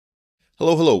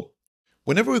Hello, hello.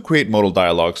 Whenever we create modal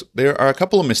dialogues, there are a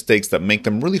couple of mistakes that make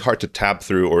them really hard to tab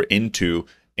through or into,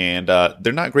 and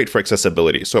they're not great for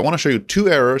accessibility. So I want to show you two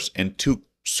errors and two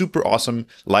super awesome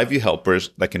LiveView helpers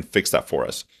that can fix that for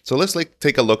us. So let's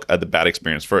take a look at the bad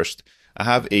experience first. I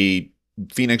have a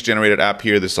Phoenix generated app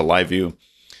here. This is a LiveView.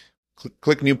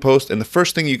 Click new post, and the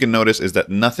first thing you can notice is that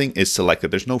nothing is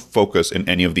selected. There's no focus in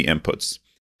any of the inputs.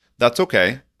 That's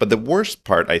okay, but the worst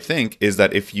part, I think, is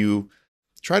that if you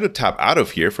try to tab out of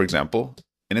here, for example,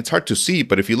 and it's hard to see,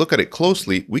 but if you look at it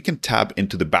closely, we can tab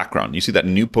into the background. You see that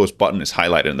new post button is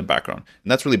highlighted in the background,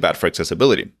 and that's really bad for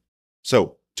accessibility.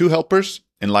 So two helpers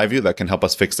in LiveView that can help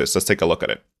us fix this. Let's take a look at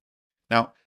it.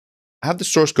 Now, I have the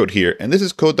source code here, and this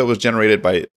is code that was generated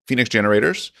by Phoenix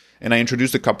generators, and I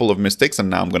introduced a couple of mistakes,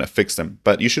 and now I'm going to fix them.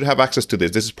 But you should have access to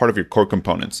this. This is part of your core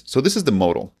components. So this is the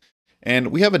modal. And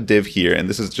we have a div here, and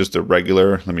this is just a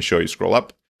regular, let me show you, scroll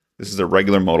up. This is a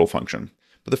regular modal function.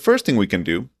 But the first thing we can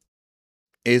do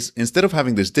is, instead of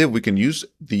having this div, we can use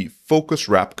the focus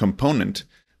wrap component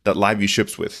that LiveView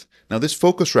ships with. Now this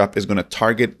focus wrap is going to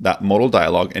target that modal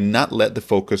dialog and not let the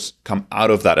focus come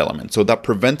out of that element. So that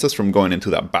prevents us from going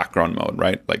into that background mode,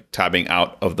 right? Like tabbing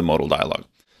out of the modal dialog.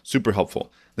 Super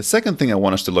helpful. The second thing I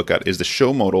want us to look at is the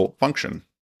show modal function.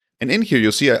 And in here,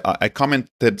 you'll see I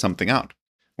commented something out.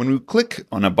 When we click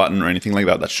on a button or anything like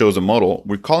that shows a modal,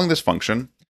 we're calling this function,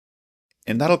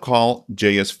 and that'll call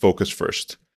JS focus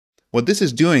first. What this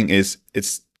is doing is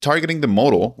it's targeting the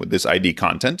modal with this ID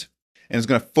content, and it's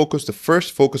going to focus the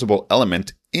first focusable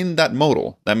element in that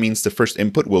modal. That means the first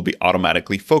input will be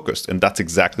automatically focused, and that's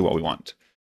exactly what we want.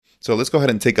 So let's go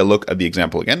ahead and take a look at the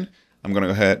example again. I'm going to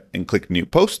go ahead and click new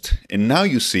post, and now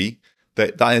you see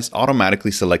that that is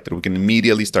automatically selected. We can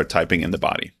immediately start typing in the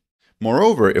body.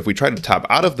 Moreover, if we try to tab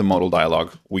out of the modal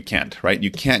dialog, we can't, right?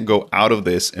 You can't go out of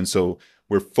this, and so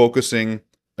we're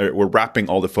wrapping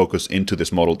all the focus into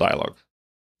this modal dialog.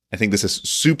 I think this is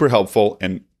super helpful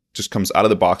and just comes out of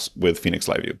the box with Phoenix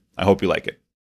LiveView. I hope you like it.